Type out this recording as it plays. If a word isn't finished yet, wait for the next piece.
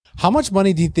How much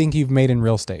money do you think you've made in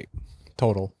real estate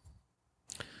total?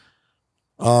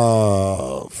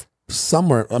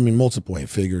 Somewhere, I mean, multiple eight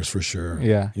figures for sure.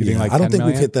 Yeah. You think like I don't 10 think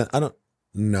million? we've hit that.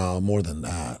 No, more than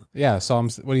that. Yeah. So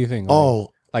what do you think?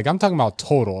 Like I'm talking about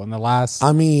total in the last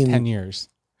 10 years.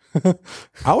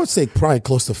 I would say probably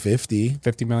close to 50.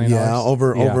 $50 million. Yeah,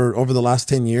 over the last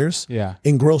 10 years. Yeah.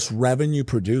 In gross revenue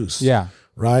produced. Yeah.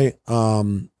 Right.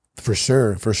 For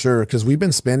sure. Because we've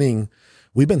been spending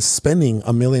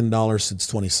 $1 million since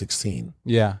 2016.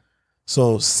 Yeah.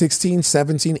 So 16,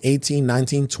 17, 18,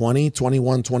 19, 20,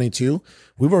 21, 22,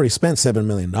 we've already spent $7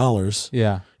 million.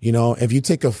 Yeah. You know, if you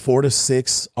take a 4 to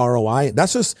 6 ROI,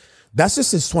 that's just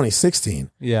since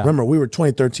 2016. Yeah. Remember, we were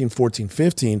 2013, 14,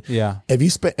 15. Yeah.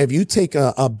 If you take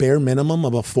a bare minimum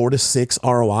of a 4 to 6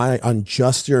 ROI on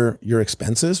just your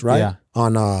expenses, right? Yeah.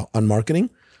 On marketing.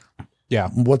 Yeah.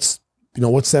 What's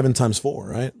 7 times 4,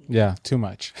 right? Yeah. Too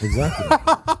much. Exactly.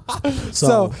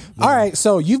 So, all right.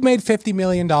 So you've made $50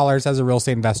 million as a real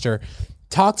estate investor.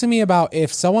 Talk to me about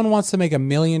if someone wants to make $1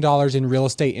 million in real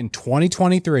estate in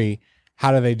 2023,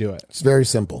 how do they do it? It's very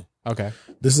simple. Okay.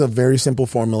 This is a very simple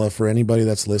formula for anybody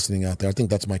that's listening out there. I think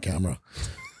that's my camera.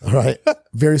 All right.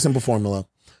 Very simple formula.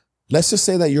 Let's just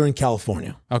say that you're in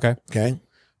California. Okay. Okay.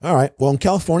 All right. Well, in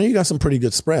California, you got some pretty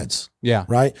good spreads. Yeah.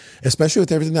 Right. Especially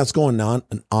with everything that's going on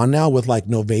now with like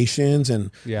novations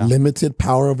and limited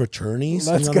power of attorneys.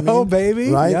 Let's go, baby.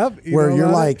 Right. Yep. Where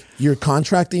you're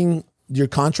contracting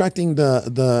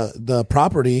the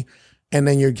property, and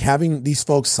then you're having these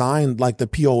folks sign like the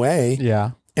POA.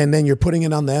 Yeah. And then you're putting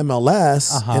it on the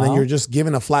MLS, and then you're just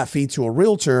giving a flat fee to a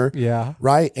realtor. Yeah.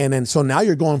 Right. And then so now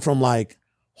you're going from like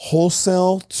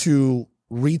wholesale to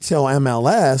retail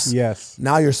MLS. Yes.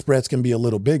 Now your spreads can be a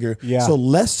little bigger. Yeah. So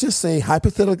let's just say,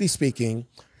 hypothetically speaking,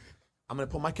 I'm going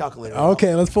to put my calculator out.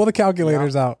 Okay. Let's pull the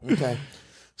calculators out. Okay.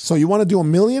 So you want to do $1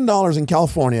 million in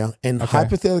California, and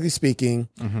hypothetically speaking,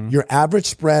 your average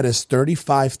spread is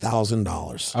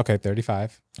 $35,000. Okay.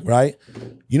 35. Right?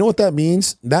 You know what that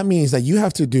means? That means that you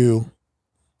have to do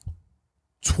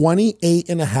 28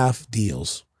 and a half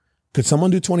deals. Could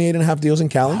someone do 28 and a half deals in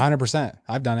Cali? 100%.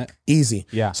 I've done it. Easy.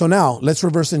 Yeah. So now let's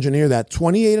reverse engineer that.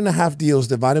 28 and a half deals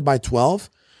divided by 12.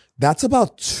 That's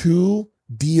about 2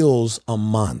 deals a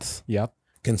month. Yep.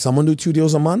 Can someone do 2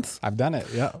 deals a month? I've done it.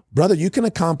 Yeah. Brother, you can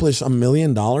accomplish $1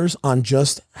 million on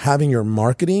just having your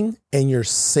marketing and your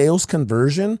sales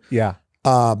conversion Yeah.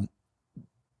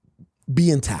 be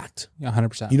intact.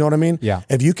 100%. You know what I mean? Yeah.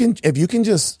 If you can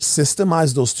just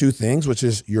systemize those 2 things, which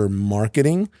is your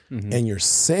marketing and your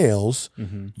sales,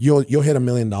 you'll hit $1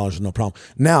 million with no problem.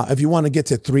 Now, if you want to get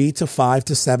to 3 to 5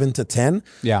 to 7 to 10,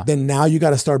 then now you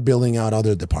got to start building out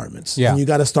other departments. Yeah. And you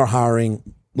got to start hiring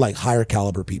like higher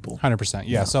caliber people. 100%.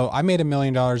 Yeah. So I made $1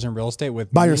 million in real estate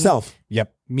with By yourself.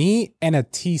 Yep. Me and a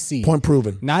TC. Point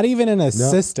proven. Not even an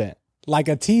assistant. Like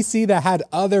a TC that had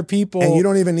other people. And you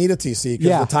don't even need a TC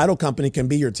because the title company can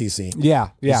be your TC.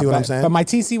 Yeah. Yeah. You see what I'm saying? But my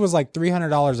TC was like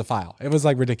 $300 a file. It was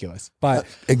like ridiculous. But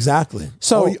exactly.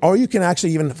 So, or you can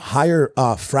actually even hire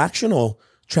fractional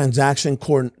transaction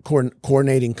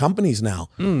coordinating companies now.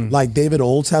 Like David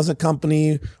Olds has a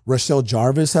company. Rochelle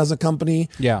Jarvis has a company.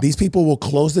 Yeah. These people will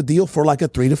close the deal for like a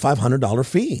 $300 to $500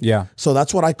 fee. Yeah. So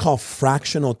that's what I call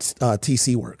fractional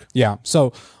TC work. yeah.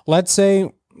 So let's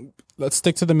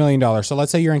stick to the $1 million. So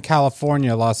let's say you're in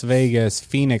California, Las Vegas,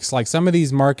 Phoenix, like some of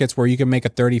these markets where you can make a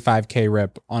 35K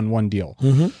rip on one deal.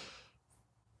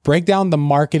 Break down the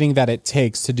marketing that it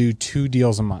takes to do 2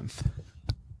 deals a month.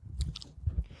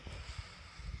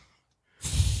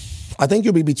 I think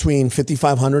you'll be between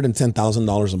 $5,500 and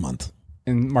 $10,000 a month.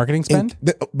 In marketing spend?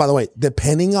 By the way,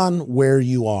 depending on where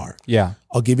you are. Yeah.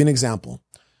 I'll give you an example.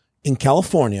 In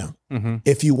California,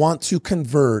 if you want to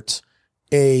convert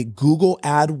a Google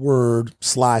AdWord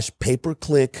 /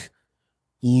 pay-per-click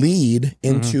lead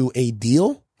into a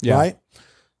deal, right?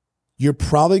 You're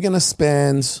probably going to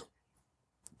spend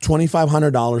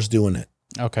 $2,500 doing it.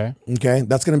 Okay. Okay.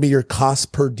 That's going to be your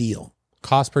cost per deal.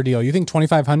 Cost per deal. You think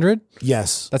 2,500?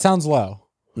 Yes. That sounds low.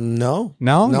 No.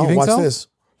 No? You think watch so? this.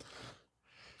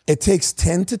 It takes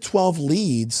 10 to 12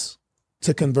 leads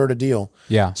to convert a deal.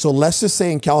 Yeah. So let's just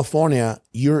say in California,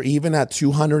 you're even at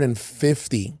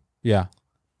 $250 Yeah.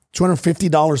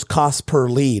 cost per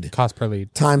lead. Cost per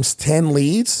lead. Times 10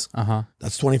 leads.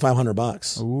 That's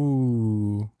 $2,500.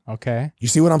 Ooh. Okay. You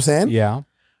see what I'm saying? Yeah.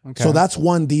 Okay. So that's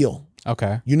one deal.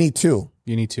 Okay. You need 2.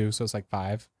 You need 2, so it's like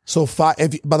 5. So 5.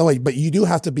 By the way, but you do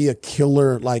have to be a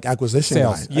killer like acquisition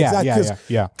Sales. guy. Yeah,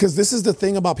 Exactly. yeah. Because this is the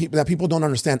thing about people that people don't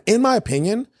understand. In my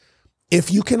opinion,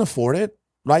 if you can afford it,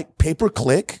 right? Pay per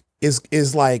click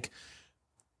is like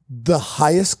the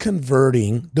highest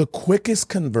converting, the quickest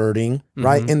converting,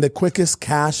 right? And the quickest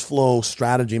cash flow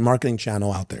strategy marketing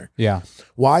channel out there. Yeah.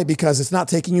 Why? Because it's not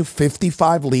taking you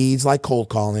 55 leads like cold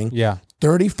calling, Yeah.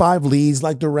 35 leads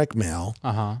like direct mail,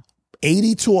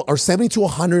 80 to or 70 to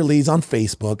 100 leads on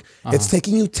Facebook. It's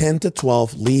taking you 10 to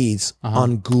 12 leads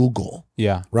on Google.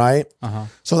 Yeah. Right?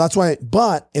 So that's why,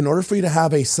 but in order for you to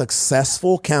have a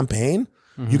successful campaign,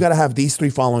 you got to have these three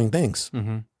following things.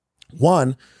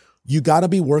 One, you got to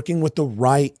be working with the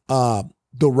right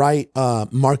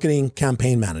marketing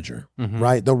campaign manager,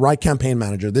 right? The right campaign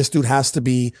manager. This dude has to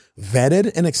be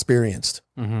vetted and experienced,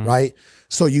 right?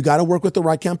 So you got to work with the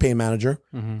right campaign manager.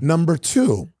 Number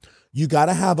two, you got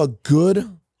to have a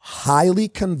good, highly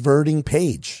converting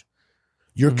page.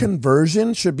 Your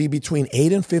conversion should be between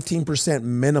 8 and 15%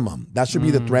 minimum. That should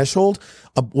be the threshold.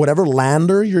 Whatever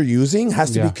lander you're using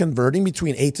has to be converting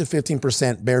between 8 to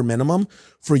 15% bare minimum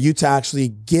for you to actually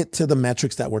get to the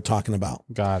metrics that we're talking about.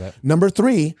 Got it. Number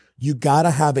three, you got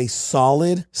to have a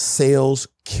solid sales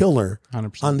killer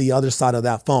 100%. on the other side of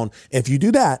that phone. If you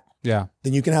do that, Yeah.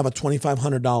 then you can have a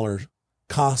 $2,500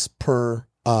 cost per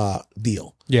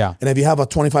deal. Yeah. And if you have a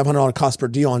 $2,500 cost per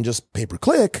deal on just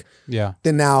pay-per-click, Yeah.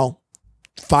 then now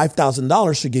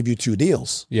 $5,000 should give you 2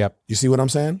 deals. Yep. You see what I'm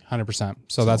saying? 100%.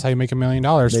 So that's how you make $1 million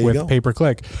There you with go.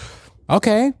 pay-per-click.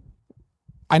 Okay.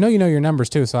 I know you know your numbers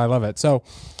too, so I love it. So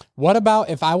what about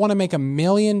if I want to make $1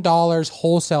 million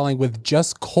wholesaling with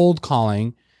just cold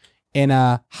calling in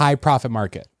a high profit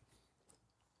market?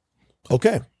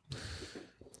 Okay.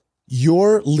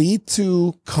 Your lead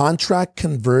to contract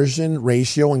conversion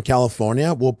ratio in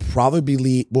California will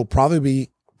probably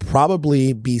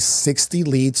be 60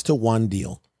 leads to 1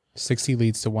 deal. 60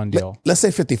 leads to 1 deal. Let's say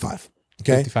 55.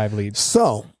 Okay. 55 leads.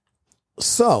 So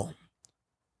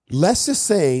let's just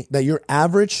say that your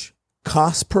average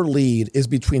cost per lead is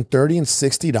between $30 and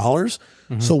 $60.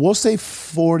 So we'll say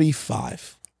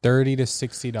 45. $30 to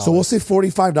 $60. So we'll say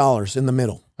 $45 in the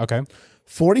middle. Okay.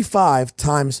 45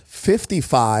 times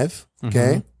 55.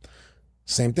 Okay.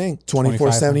 Same thing.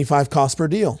 24.75 cost per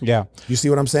deal. Yeah. You see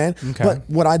what I'm saying? Okay. But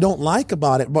what I don't like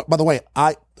about it, but by the way,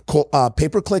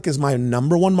 pay-per-click is my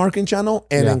number 1 marketing channel,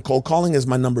 and then cold calling is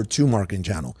my number 2 marketing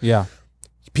channel. Yeah.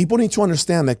 People need to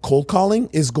understand that cold calling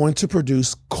is going to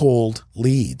produce cold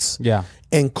leads. Yeah.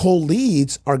 And cold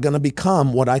leads are going to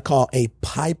become what I call a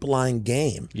pipeline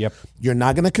game. Yep. You're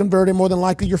not going to convert it more than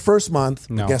likely your first month.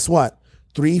 No. But guess what?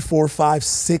 3, 4, 5,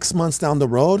 6 months down the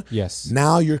road, Yes.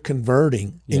 now you're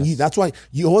converting. And Yes. that's why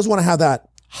you always want to have that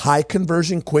high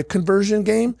conversion, quick conversion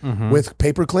game with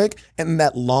pay-per-click and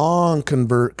that long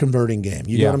converting game.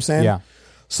 You know what I'm saying? Yeah.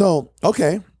 So,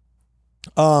 okay.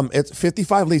 It's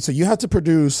 55 leads. So you have to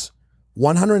produce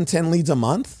 110 leads a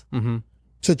month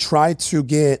to try to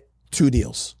get 2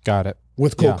 deals Got it.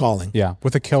 with cold calling Yeah.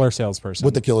 With a killer salesperson.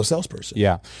 with the killer salesperson.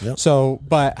 Yeah. Yep. So,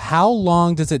 but how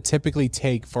long does it typically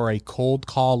take for a cold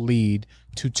call lead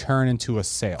to turn into a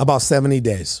sale? About 70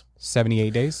 days.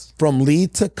 78 days? From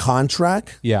lead to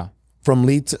contract, Yeah. from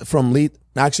lead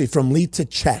to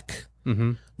check.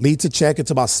 Lead to check,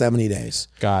 it's about 70 days.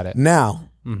 Got it. Now,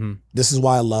 this is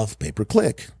why I love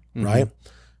pay-per-click, right?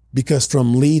 Because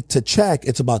from lead to check,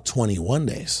 it's about 21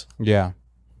 days. Yeah.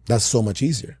 That's so much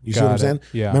easier. You see what I'm Got it. saying?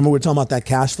 Yeah. Remember we were talking about that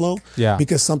cash flow? Yeah.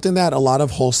 Because something that a lot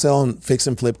of wholesale and fix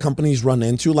and flip companies run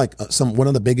into, like one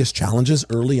of the biggest challenges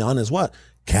early on is what?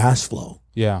 Cash flow.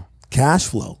 Yeah. Cash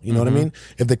flow. You know what I mean?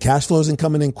 If the cash flow isn't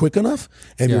coming in quick enough,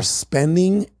 if you're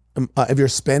spending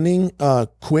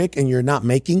quick and you're not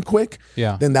making quick,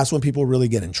 then that's when people really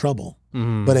get in trouble.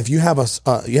 But if you have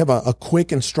a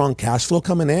quick and strong cash flow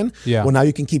coming in, well, now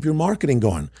you can keep your marketing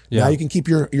going. Now you can keep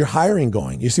your hiring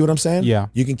going. You see what I'm saying? Yeah.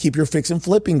 You can keep your fix and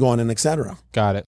flipping going, and et cetera. Got it.